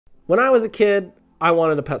When I was a kid, I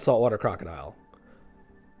wanted a pet saltwater crocodile.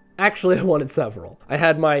 Actually, I wanted several. I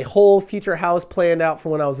had my whole future house planned out for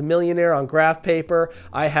when I was a millionaire on graph paper.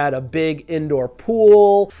 I had a big indoor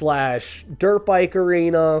pool / dirt bike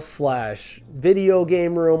arena / video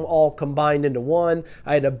game room all combined into one.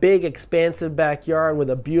 I had a big expansive backyard with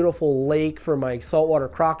a beautiful lake for my saltwater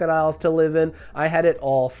crocodiles to live in. I had it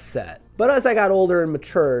all set. But as I got older and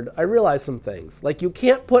matured, I realized some things. Like, you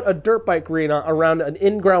can't put a dirt bike arena around an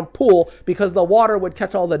in-ground pool because the water would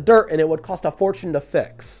catch all the dirt and it would cost a fortune to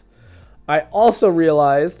fix. I also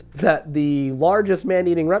realized that the largest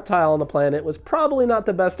man-eating reptile on the planet was probably not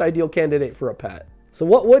the best ideal candidate for a pet. So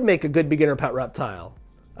what would make a good beginner pet reptile?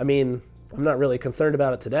 I mean, I'm not really concerned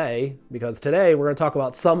about it today, because today we're going to talk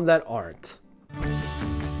about some that aren't.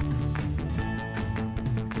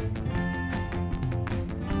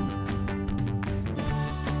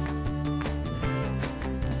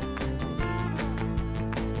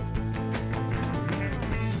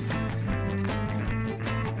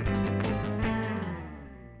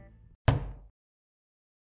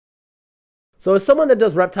 So as someone that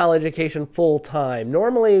does reptile education full time,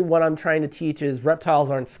 normally what I'm trying to teach is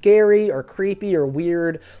reptiles aren't scary or creepy or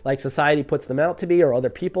weird like society puts them out to be or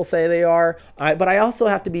other people say they are. But I also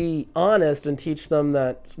have to be honest and teach them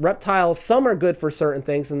that reptiles, some are good for certain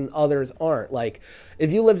things and others aren't. Like,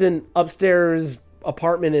 if you lived in upstairs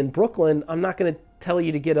apartment in Brooklyn, I'm not going to tell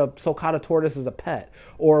you to get a sulcata tortoise as a pet.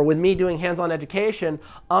 Or with me doing hands-on education,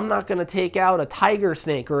 I'm not going to take out a tiger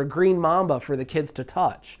snake or a green mamba for the kids to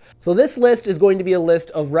touch. So this list is going to be a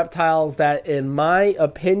list of reptiles that, in my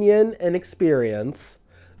opinion and experience,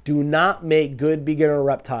 do not make good beginner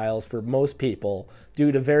reptiles for most people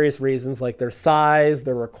due to various reasons like their size,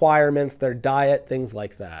 their requirements, their diet, things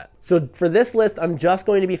like that. So for this list, I'm just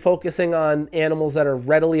going to be focusing on animals that are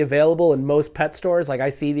readily available in most pet stores. Like, I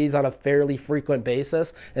see these on a fairly frequent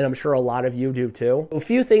basis, and I'm sure a lot of you do too. A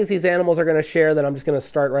few things these animals are going to share that I'm just going to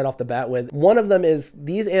start right off the bat with. One of them is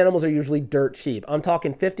these animals are usually dirt cheap. I'm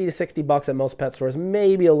talking 50 to 60 bucks at most pet stores,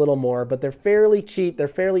 maybe a little more, but they're fairly cheap. They're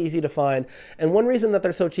fairly easy to find. And one reason that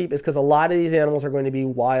they're so cheap is because a lot of these animals are going to be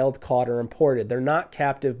wild caught or imported. They're not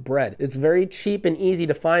captive bred. It's very cheap and easy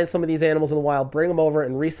to find some of these animals in the wild, bring them over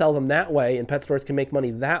and resell them that way, and pet stores can make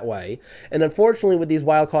money that way. And unfortunately, with these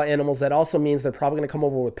wild caught animals, that also means they're probably going to come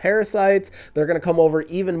over with parasites. They're going to come over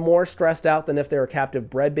even more stressed out than if they were captive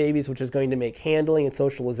bred babies, which is going to make handling and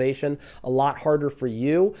socialization a lot harder for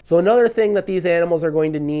you. So another thing that these animals are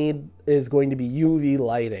going to need is going to be UV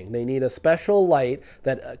lighting. They need a special light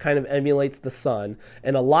that kind of emulates the sun.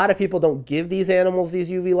 And a lot of people don't give these animals these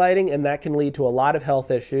UV lighting, and that can lead to a lot of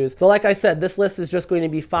health issues. So like I said, this list is just going to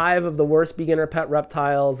be 5 of the worst beginner pet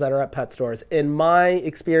reptiles that are at pet stores, in my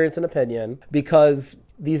experience and opinion, because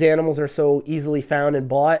these animals are so easily found and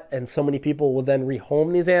bought, and so many people will then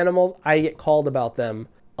rehome these animals. I get called about them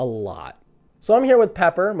a lot. So I'm here with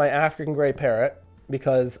Pepper, my African gray parrot,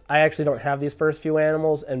 because I actually don't have these first few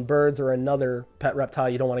animals, and birds are another pet reptile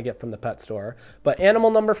you don't want to get from the pet store. But animal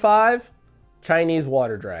number 5, Chinese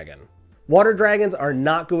water dragon. Water dragons are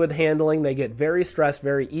not good with handling. They get very stressed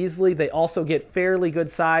very easily. They also get fairly good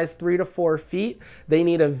size, 3 to 4 feet. They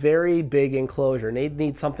need a very big enclosure. They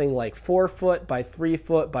need something like 4 foot by 3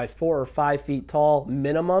 foot by 4 or 5 feet tall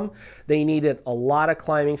minimum. They needed a lot of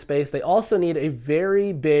climbing space. They also need a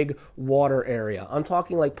very big water area. I'm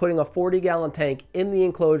talking like putting a 40-gallon tank in the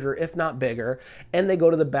enclosure, if not bigger, and they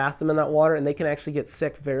go to the bathroom in that water, and they can actually get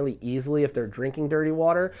sick fairly easily if they're drinking dirty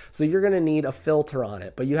water. So you're going to need a filter on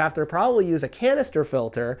it, but you have to probably use a canister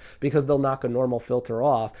filter because they'll knock a normal filter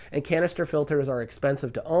off, and canister filters are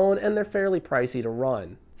expensive to own and they're fairly pricey to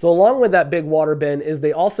run. So along with that big water bin is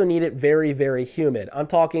they also need it very, very humid. I'm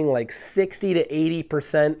talking like 60 to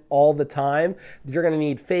 80% all the time. You're going to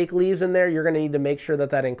need fake leaves in there. You're going to need to make sure that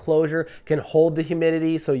that enclosure can hold the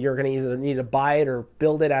humidity. So you're going to either need to buy it or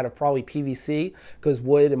build it out of probably PVC, because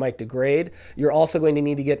wood, it might degrade. You're also going to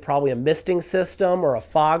need to get probably a misting system or a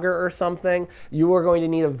fogger or something. You are going to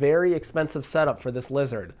need a very expensive setup for this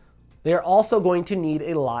lizard. They're also going to need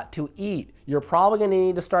a lot to eat. You're probably going to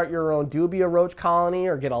need to start your own dubia roach colony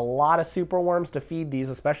or get a lot of superworms to feed these,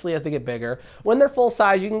 especially as they get bigger. When they're full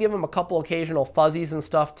size, you can give them a couple occasional fuzzies and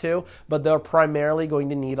stuff too, but they're primarily going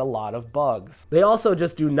to need a lot of bugs. They also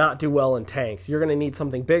just do not do well in tanks. You're going to need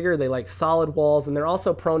something bigger. They like solid walls, and they're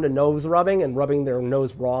also prone to nose rubbing and rubbing their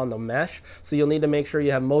nose raw on the mesh. So you'll need to make sure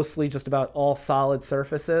you have mostly just about all solid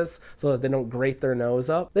surfaces so that they don't grate their nose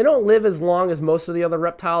up. They don't live as long as most of the other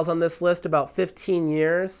reptiles on this list, about 15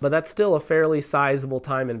 years, but that's still a fair fairly sizable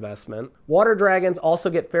time investment. Water dragons also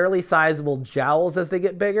get fairly sizable jowls as they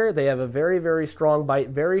get bigger. They have a very, very strong bite,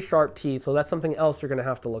 very sharp teeth, so that's something else you're going to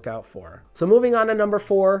have to look out for. So moving on to number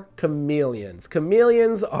 4, chameleons.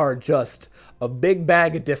 Chameleons are just a big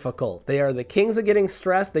bag of difficult. They are the kings of getting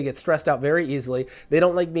stressed. They get stressed out very easily. They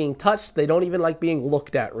don't like being touched. They don't even like being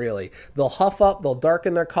looked at, really. They'll huff up, they'll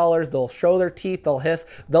darken their colors, they'll show their teeth, they'll hiss.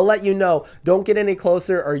 They'll let you know, don't get any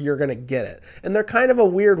closer or you're gonna get it. And they're kind of a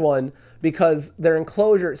weird one because their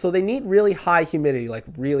enclosure, so they need really high humidity, like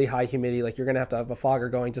you're gonna have a fogger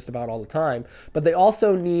going just about all the time, but they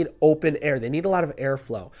also need open air. They need a lot of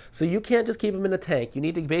airflow. So you can't just keep them in a tank. You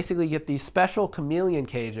need to basically get these special chameleon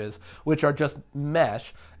cages, which are just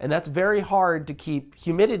mesh, and that's very hard to keep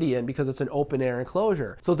humidity in because it's an open air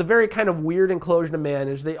enclosure. So it's a very kind of weird enclosure to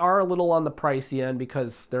manage. They are a little on the pricey end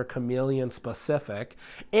because they're chameleon specific,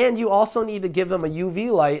 and you also need to give them a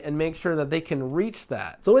UV light and make sure that they can reach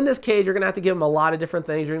that. So in this cage, you're going to have to give them a lot of different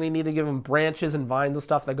things. You're going to need to give them branches and vines and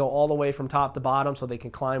stuff that go all the way from top to bottom so they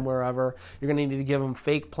can climb wherever. You're going to need to give them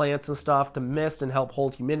fake plants and stuff to mist and help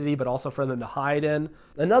hold humidity, but also for them to hide in.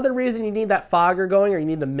 Another reason you need that fogger going or you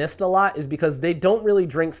need to mist a lot is because they don't really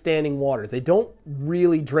drink standing water. They don't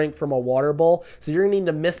really drink from a water bowl, so you're going to need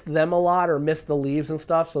to mist them a lot or mist the leaves and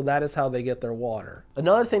stuff, so that is how they get their water.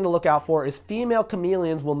 Another thing to look out for is female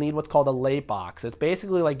chameleons will need what's called a lay box. It's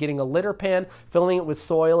basically like getting a litter pan, filling it with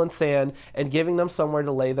soil and sand, and giving them somewhere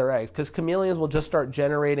to lay their eggs, because chameleons will just start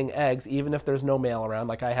generating eggs even if there's no male around.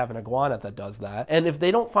 Like I have an iguana that does that. And if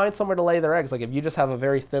they don't find somewhere to lay their eggs, like if you just have a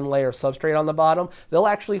very thin layer of substrate on the bottom, they'll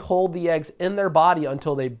actually hold the eggs in their body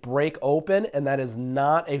until they break open, and that is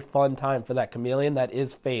not a fun time for that chameleon. That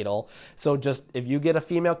is fatal. So just if you get a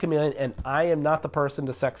female chameleon, and I am not the person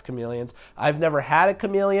to sex chameleons, I've never had a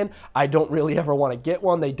chameleon, I don't really ever want to get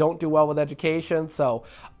one. They don't do well with education, so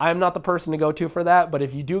I'm not the person to go to for that. But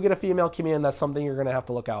if you do get a female chameleon, that's something you're going to have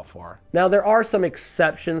to look out for. Now there are some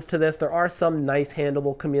exceptions to this. There are some nice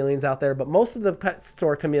handleable chameleons out there, but most of the pet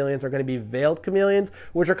store chameleons are going to be veiled chameleons,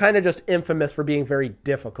 which are kind of just infamous for being very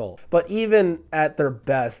difficult. But even at their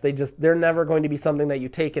best, they're never going to be something that you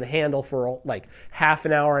take and handle for like half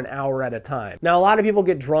an hour at a time. Now a lot of people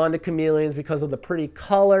get drawn to chameleons because of the pretty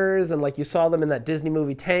colors, and like you saw them in that Disney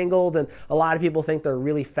movie Tangled, and a lot of people think they're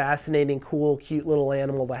really fascinating, cool, cute little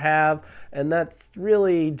animal to have, and that's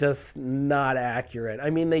really just not accurate. I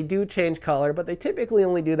mean, they do change color, but they typically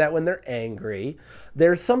only do that when they're angry.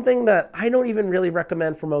 There's something that I don't even really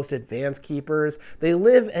recommend for most advanced keepers. They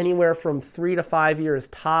live anywhere from 3 to 5 years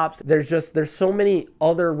tops. There's so many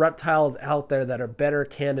other reptiles out there that are better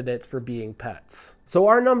candidates for being pets. So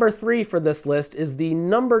our number 3 for this list is the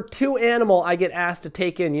number 2 animal I get asked to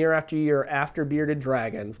take in year after year after bearded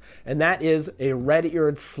dragons, and that is a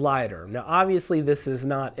red-eared slider. Now obviously this is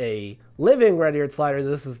not a living red-eared slider,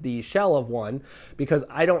 this is the shell of one, because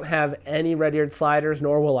I don't have any red-eared sliders,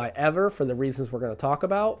 nor will I ever, for the reasons we're going to talk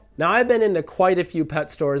about. Now I've been into quite a few pet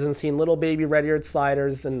stores and seen little baby red-eared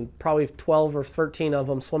sliders, and probably 12 or 13 of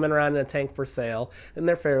them swimming around in a tank for sale, and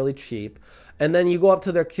they're fairly cheap. And then you go up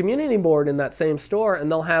to their community board in that same store,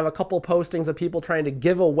 and they'll have a couple postings of people trying to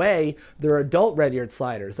give away their adult red-eared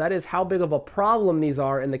sliders. That is how big of a problem these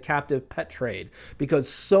are in the captive pet trade, because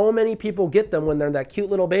so many people get them when they're that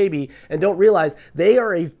cute little baby and don't realize they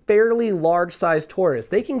are a fairly large-sized tortoise.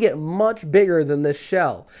 They can get much bigger than this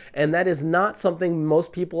shell, and that is not something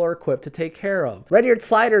most people are equipped to take care of. Red-eared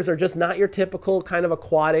sliders are just not your typical kind of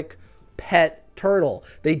aquatic pet turtle.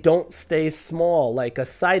 They don't stay small like a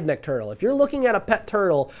side neck turtle. If you're looking at a pet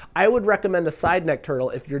turtle, I would recommend a side neck turtle.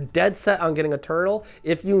 If you're dead set on getting a turtle,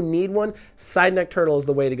 if you need one, side neck turtle is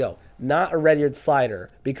the way to go. Not a red-eared slider,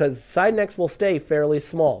 because side necks will stay fairly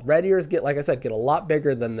small. Red ears get, like I said, get a lot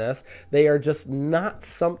bigger than this. They are just not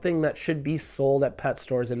something that should be sold at pet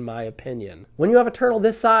stores, in my opinion. When you have a turtle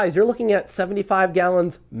this size, you're looking at 75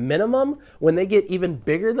 gallons minimum. When they get even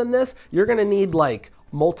bigger than this, you're going to need like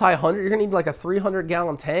multi-hundred, you're gonna need like a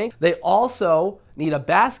 300-gallon tank. They also need a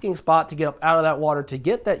basking spot to get up out of that water to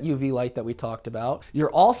get that UV light that we talked about.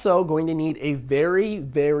 You're also going to need a very,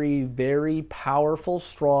 very, very powerful,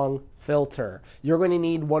 strong filter. You're going to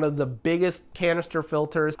need one of the biggest canister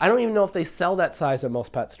filters. I don't even know if they sell that size at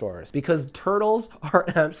most pet stores, because turtles are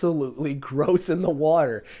absolutely gross in the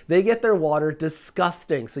water. They get their water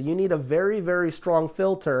disgusting. So you need a very, very strong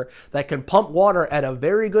filter that can pump water at a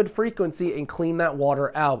very good frequency and clean that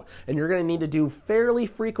water out. And you're going to need to do fairly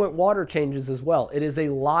frequent water changes as well. It is a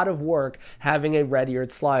lot of work having a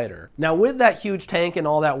red-eared slider. Now with that huge tank and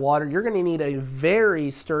all that water, you're going to need a very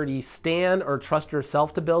sturdy stand, or trust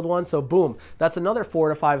yourself to build one. So boom, that's another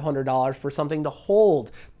 $400 to $500 for something to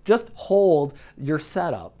hold just hold your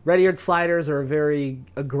setup. Red-eared sliders are a very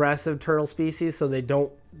aggressive turtle species, so they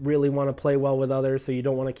don't really want to play well with others, so you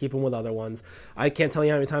don't want to keep them with other ones. I can't tell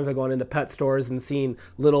you how many times I've gone into pet stores and seen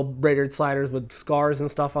little red-eared sliders with scars and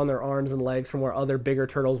stuff on their arms and legs from where other bigger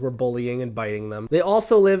turtles were bullying and biting them. They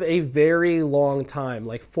also live a very long time,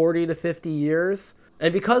 like 40 to 50 years.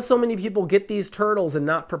 And because so many people get these turtles and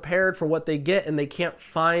not prepared for what they get, and they can't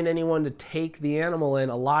find anyone to take the animal in,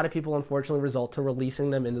 a lot of people unfortunately result to releasing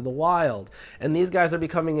them into the wild. And these guys are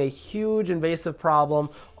becoming a huge invasive problem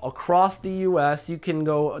across the US. You can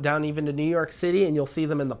go down even to New York City and you'll see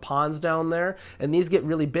them in the ponds down there. And these get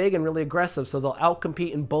really big and really aggressive, so they'll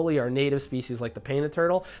outcompete and bully our native species like the painted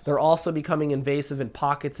turtle. They're also becoming invasive in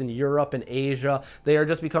pockets in Europe and Asia. They are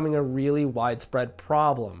just becoming a really widespread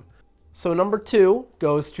problem. So number 2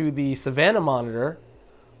 goes to the Savannah monitor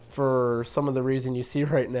for some of the reason you see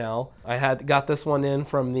right now. I got this one in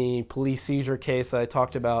from the police seizure case that I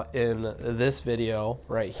talked about in this video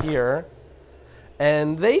right here.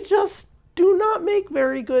 And they just do not make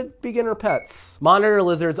very good beginner pets. Monitor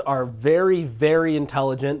lizards are very, very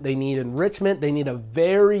intelligent. They need enrichment. They need a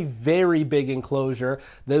very, very big enclosure.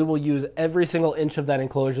 They will use every single inch of that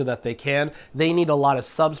enclosure that they can. They need a lot of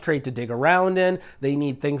substrate to dig around in. They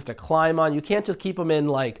need things to climb on. You can't just keep them in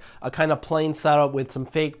like a kind of plain setup with some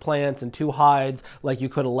fake plants and 2 hides like you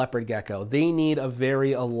could a leopard gecko. They need a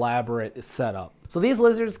very elaborate setup. So these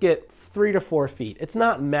lizards get 3 to 4 feet. It's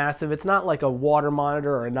not massive. It's not like a water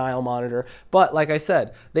monitor or a Nile monitor, but like I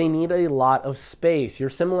said, they need a lot of space. Your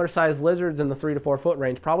similar sized lizards in the 3 to 4 foot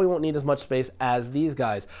range probably won't need as much space as these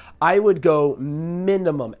guys. I would go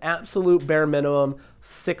minimum, absolute bare minimum,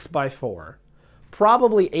 6 by 4.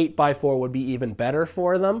 Probably 8 by 4 would be even better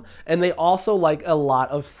for them. And they also like a lot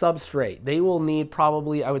of substrate. They will need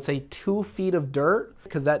probably, I would say, 2 feet of dirt,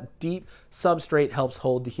 because that deep substrate helps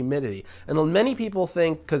hold the humidity. And many people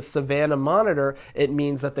think, because Savannah monitor, it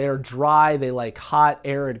means that they are dry, they like hot,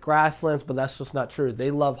 arid grasslands, but that's just not true.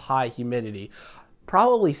 They love high humidity.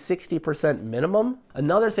 Probably 60% minimum.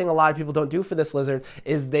 Another thing a lot of people don't do for this lizard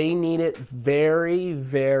is they need it very,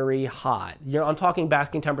 very hot. I'm talking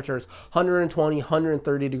basking temperatures 120,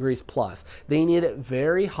 130 degrees plus. They need it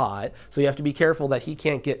very hot, so you have to be careful that he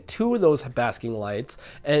can't get 2 of those basking lights.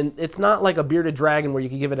 And it's not like a bearded dragon where you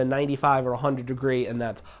can give it a 95 or 100 degree and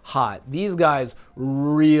that's hot. These guys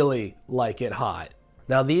really like it hot.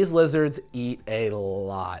 Now these lizards eat a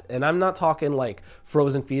lot, and I'm not talking like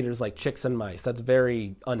frozen feeders like chicks and mice. That's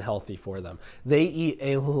very unhealthy for them. They eat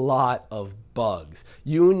a lot of bugs.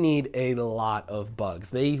 You need a lot of bugs.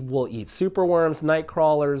 They will eat superworms, night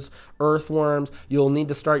crawlers, earthworms. You'll need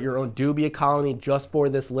to start your own dubia colony just for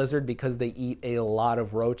this lizard because they eat a lot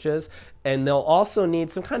of roaches. And they'll also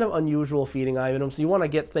need some kind of unusual feeding items. So you want to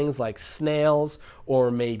get things like snails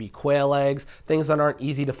or maybe quail eggs, things that aren't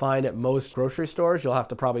easy to find at most grocery stores. You'll have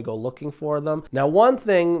to probably go looking for them. Now, one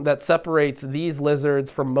thing that separates these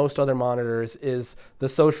lizards from most other monitors is the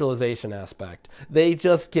socialization aspect. They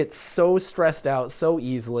just get so stressed out so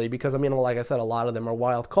easily because, I mean, like I said, a lot of them are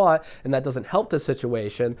wild caught, and that doesn't help the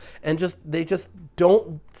situation. And they just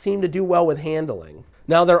don't seem to do well with handling.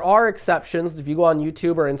 Now, there are exceptions. If you go on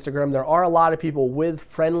YouTube or Instagram, there are a lot of people with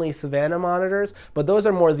friendly Savannah monitors, but those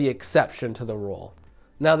are more the exception to the rule.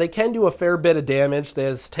 Now, they can do a fair bit of damage.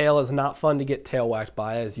 His tail is not fun to get tail whacked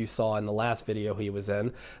by, as you saw in the last video he was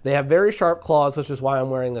in. They have very sharp claws, which is why I'm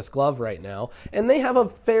wearing this glove right now. And they have a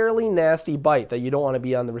fairly nasty bite that you don't want to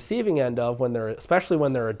be on the receiving end of, especially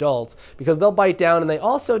when they're adults, because they'll bite down, and they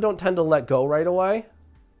also don't tend to let go right away.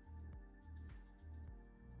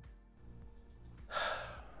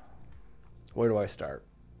 Where do I start?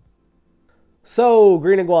 So,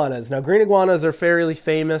 green iguanas. Now, green iguanas are fairly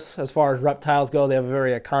famous as far as reptiles go. They have a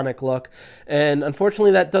very iconic look. And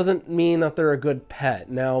unfortunately, that doesn't mean that they're a good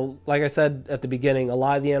pet. Now, like I said at the beginning, a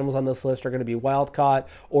lot of the animals on this list are going to be wild caught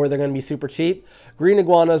or they're going to be super cheap. Green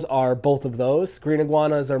iguanas are both of those. Green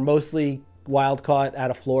iguanas are mostly wild caught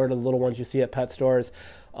out of Florida, the little ones you see at pet stores.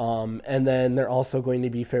 And then they're also going to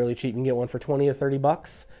be fairly cheap. You can get one for 20 to 30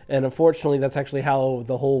 bucks. And unfortunately, that's actually how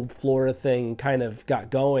the whole Florida thing kind of got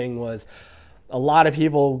going. Was a lot of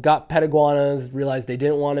people got pet iguanas, realized they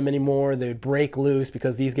didn't want them anymore. They would break loose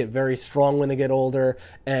because these get very strong when they get older.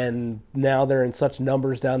 And now they're in such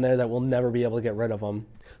numbers down there that we'll never be able to get rid of them.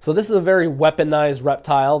 So this is a very weaponized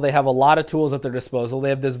reptile. They have a lot of tools at their disposal. They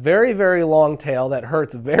have this very, very long tail that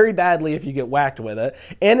hurts very badly if you get whacked with it.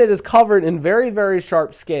 And it is covered in very, very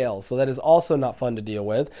sharp scales. So that is also not fun to deal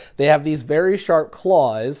with. They have these very sharp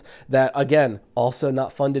claws that, again, also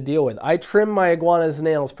not fun to deal with. I trim my iguana's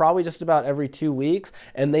nails probably just about every 2 weeks,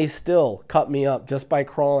 and they still cut me up just by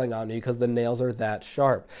crawling on me because the nails are that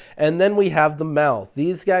sharp. And then we have the mouth.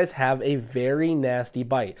 These guys have a very nasty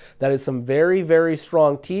bite. That is some very, very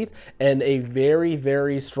strong teeth and a very,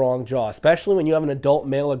 very strong jaw, especially when you have an adult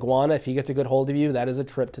male iguana. If he gets a good hold of you, that is a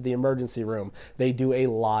trip to the emergency room. They do a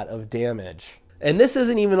lot of damage. And this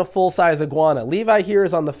isn't even a full-size iguana. Levi here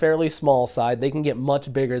is on the fairly small side. They can get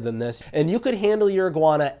much bigger than this. And you could handle your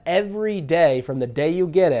iguana every day from the day you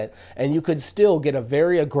get it, and you could still get a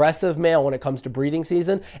very aggressive male when it comes to breeding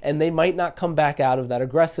season, and they might not come back out of that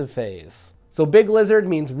aggressive phase. So big lizard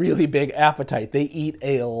means really big appetite. They eat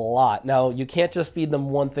a lot. Now, you can't just feed them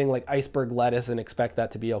one thing like iceberg lettuce and expect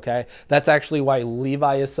that to be okay. That's actually why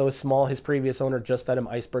Levi is so small. His previous owner just fed him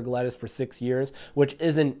iceberg lettuce for 6 years, which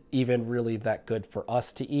isn't even really that good for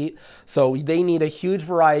us to eat. So they need a huge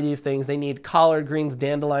variety of things. They need collard greens,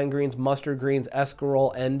 dandelion greens, mustard greens,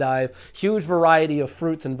 escarole, endive, huge variety of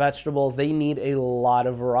fruits and vegetables. They need a lot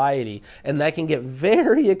of variety, and that can get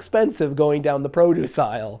very expensive going down the produce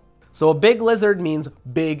aisle. So a big lizard means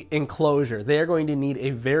big enclosure. They are going to need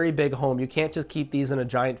a very big home. You can't just keep these in a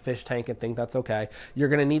giant fish tank and think that's okay. You're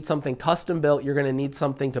going to need something custom built. You're going to need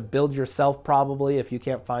something to build yourself probably if you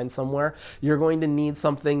can't find somewhere. You're going to need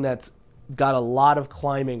something that's got a lot of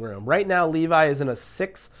climbing room. Right now, Levi is in a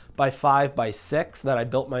 6x5x6 that I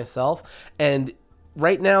built myself. And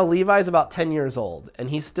right now, Levi's about 10 years old, and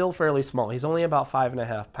he's still fairly small. He's only about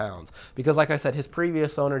 5.5 pounds because, like I said, his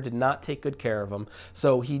previous owner did not take good care of him,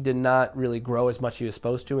 so he did not really grow as much as he was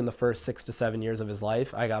supposed to in the first 6 to 7 years of his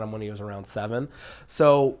life. I got him when he was around 7.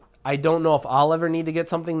 So I don't know if I'll ever need to get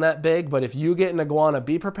something that big, but if you get an iguana,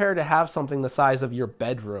 be prepared to have something the size of your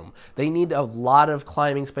bedroom. They need a lot of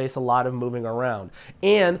climbing space, a lot of moving around.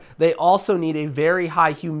 And they also need a very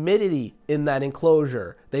high humidity in that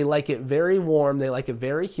enclosure. They like it very warm, they like it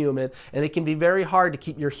very humid, and it can be very hard to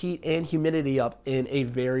keep your heat and humidity up in a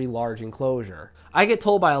very large enclosure. I get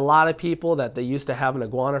told by a lot of people that they used to have an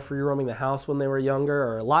iguana free roaming the house when they were younger,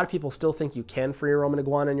 or a lot of people still think you can free roam an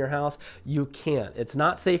iguana in your house. You can't. It's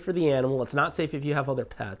not safe for the animal. It's not safe if you have other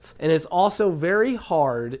pets. And it's also very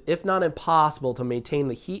hard, if not impossible, to maintain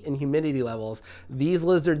the heat and humidity levels these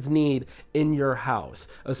lizards need in your house,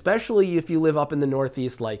 especially if you live up in the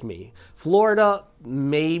Northeast like me. Florida,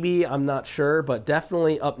 maybe, I'm not sure, but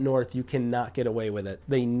definitely up north, you cannot get away with it.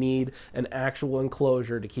 They need an actual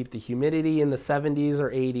enclosure to keep the humidity in the 70s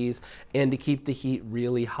or 80s and to keep the heat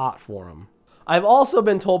really hot for them. I've also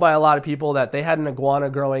been told by a lot of people that they had an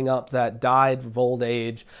iguana growing up that died of old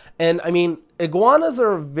age. And I mean, iguanas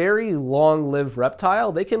are a very long-lived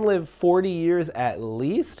reptile. They can live 40 years at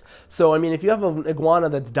least. So, I mean, if you have an iguana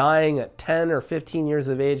that's dying at 10 or 15 years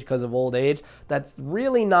of age because of old age, that's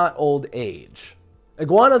really not old age.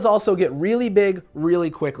 Iguanas also get really big really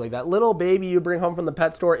quickly. That little baby you bring home from the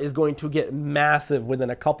pet store is going to get massive within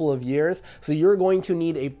a couple of years, so you're going to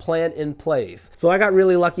need a plan in place. So I got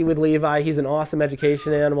really lucky with Levi. He's an awesome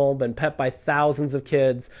education animal, been pet by thousands of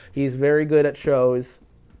kids. He's very good at shows.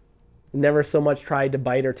 Never so much tried to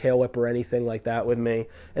bite or tail whip or anything like that with me.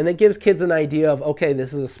 And it gives kids an idea of, okay,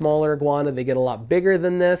 this is a smaller iguana. They get a lot bigger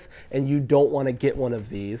than this, and you don't want to get one of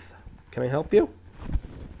these. Can I help you?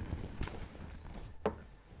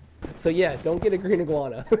 So yeah, don't get a green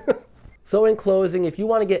iguana. So in closing, if you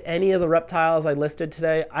want to get any of the reptiles I listed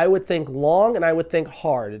today, I would think long and I would think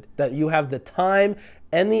hard, that you have the time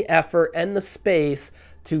and the effort and the space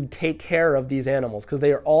to take care of these animals, because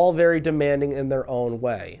they are all very demanding in their own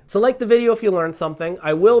way. So like the video if you learned something.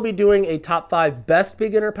 I will be doing a top 5 best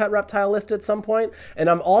beginner pet reptile list at some point, and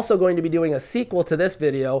I'm also going to be doing a sequel to this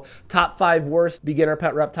video, top 5 worst beginner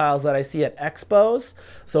pet reptiles that I see at expos.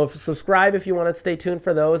 So subscribe if you want to stay tuned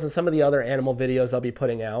for those and some of the other animal videos I'll be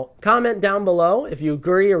putting out. Comment down below if you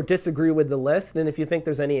agree or disagree with the list, and if you think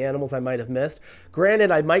there's any animals I might have missed.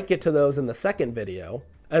 Granted, I might get to those in the second video.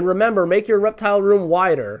 And remember, make your reptile room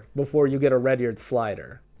wider before you get a red-eared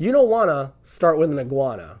slider. You don't want to start with an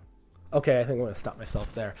iguana. Okay, I think I'm going to stop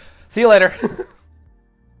myself there. See you later.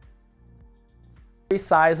 Pretty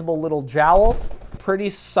sizable little jowls. Pretty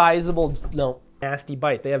sizable, no, nasty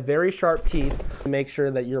bite. They have very sharp teeth to make sure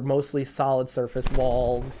that you're mostly solid surface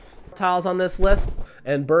walls. Reptiles on this list,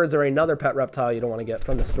 and birds are another pet reptile you don't want to get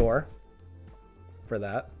from the store. For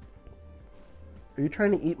that. Are you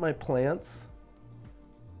trying to eat my plants?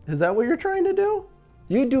 Is that what you're trying to do?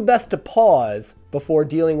 You do best to pause before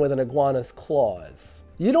dealing with an iguana's claws.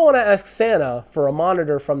 You don't want to ask Santa for a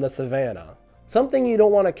monitor from the savannah. Something you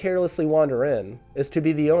don't want to carelessly wander in is to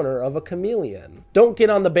be the owner of a chameleon. Don't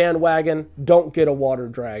get on the bandwagon. Don't get a water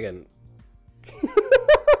dragon.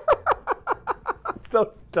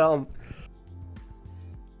 So dumb.